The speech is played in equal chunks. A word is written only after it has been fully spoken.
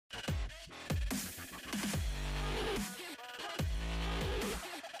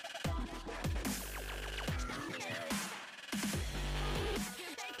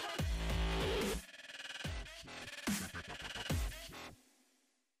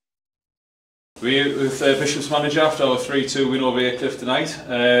We're with Bishop's manager after our 3-2 win over Aycliffe tonight.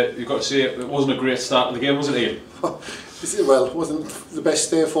 You've got to say it wasn't a great start to the game, was it, Ian? Well, it wasn't the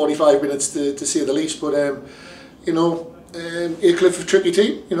best 45 minutes to say the least, but you know, Aycliffe are a tricky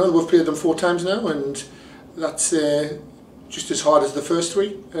team. You know, we've played them 4 times now, and that's just as hard as the first 3.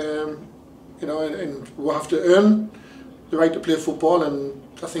 You know, and we'll have to earn the right to play football, and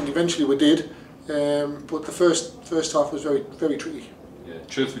I think eventually we did. But the first half was very tricky. Yeah,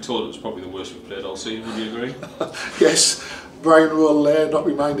 truth be told, it was probably the worst we've played all season. Would you agree? Yes, Brian will not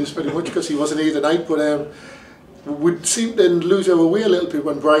remind us very much because he wasn't here tonight. But we seem to lose our way a little bit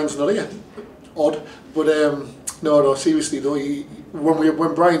when Brian's not here. Odd, but no, seriously though,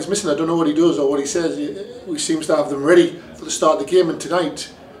 when Brian's missing, I don't know what he does or what he says. He seems to have them ready for the start of the game, and tonight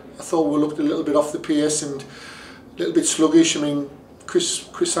I thought we looked a little bit off the pace and a little bit sluggish. I mean, Chris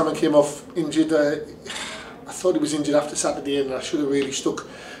Salmon came off injured. I thought he was injured after Saturday, and I should have really stuck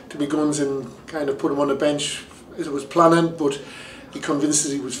to my guns and kind of put him on the bench as I was planning, but he convinced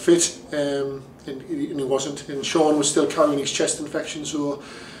us he was fit, and he wasn't. And Sean was still carrying his chest infection, so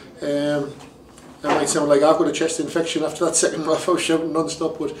that might sound like I've got a chest infection after that second half. I was shouting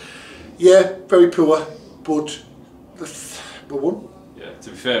non-stop, but yeah, very poor, but we won. Yeah, to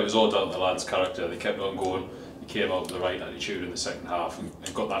be fair, it was all down to the lads' character. They kept on going. He came out with the right attitude in the second half and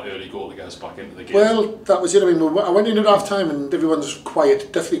got that early goal to get us back into the game. Well, that was it. I mean, I went in at half time and everyone's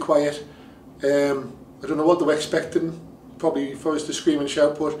quiet, definitely quiet. I don't know what they were expecting, probably for us to scream and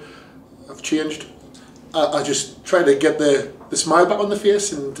shout, but I've changed. I just tried to get the smile back on the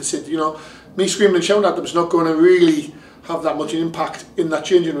face, and to say, you know, me screaming and shouting at them is not going to really have that much impact in that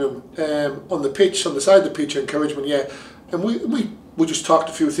changing room. On the pitch, on the side of the pitch, encouragement, yeah. And we just talked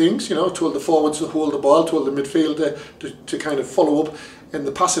a few things, you know, told the forwards to hold the ball, told the midfield to kind of follow up, and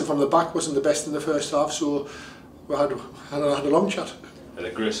the passing from the back wasn't the best in the first half, so we had a long chat. And the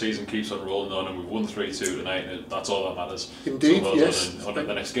great season keeps on rolling on, and we've won 3-2 tonight, and that's all that matters. Indeed, so well yes. done, on to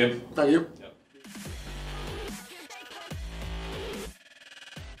the next game. Thank you.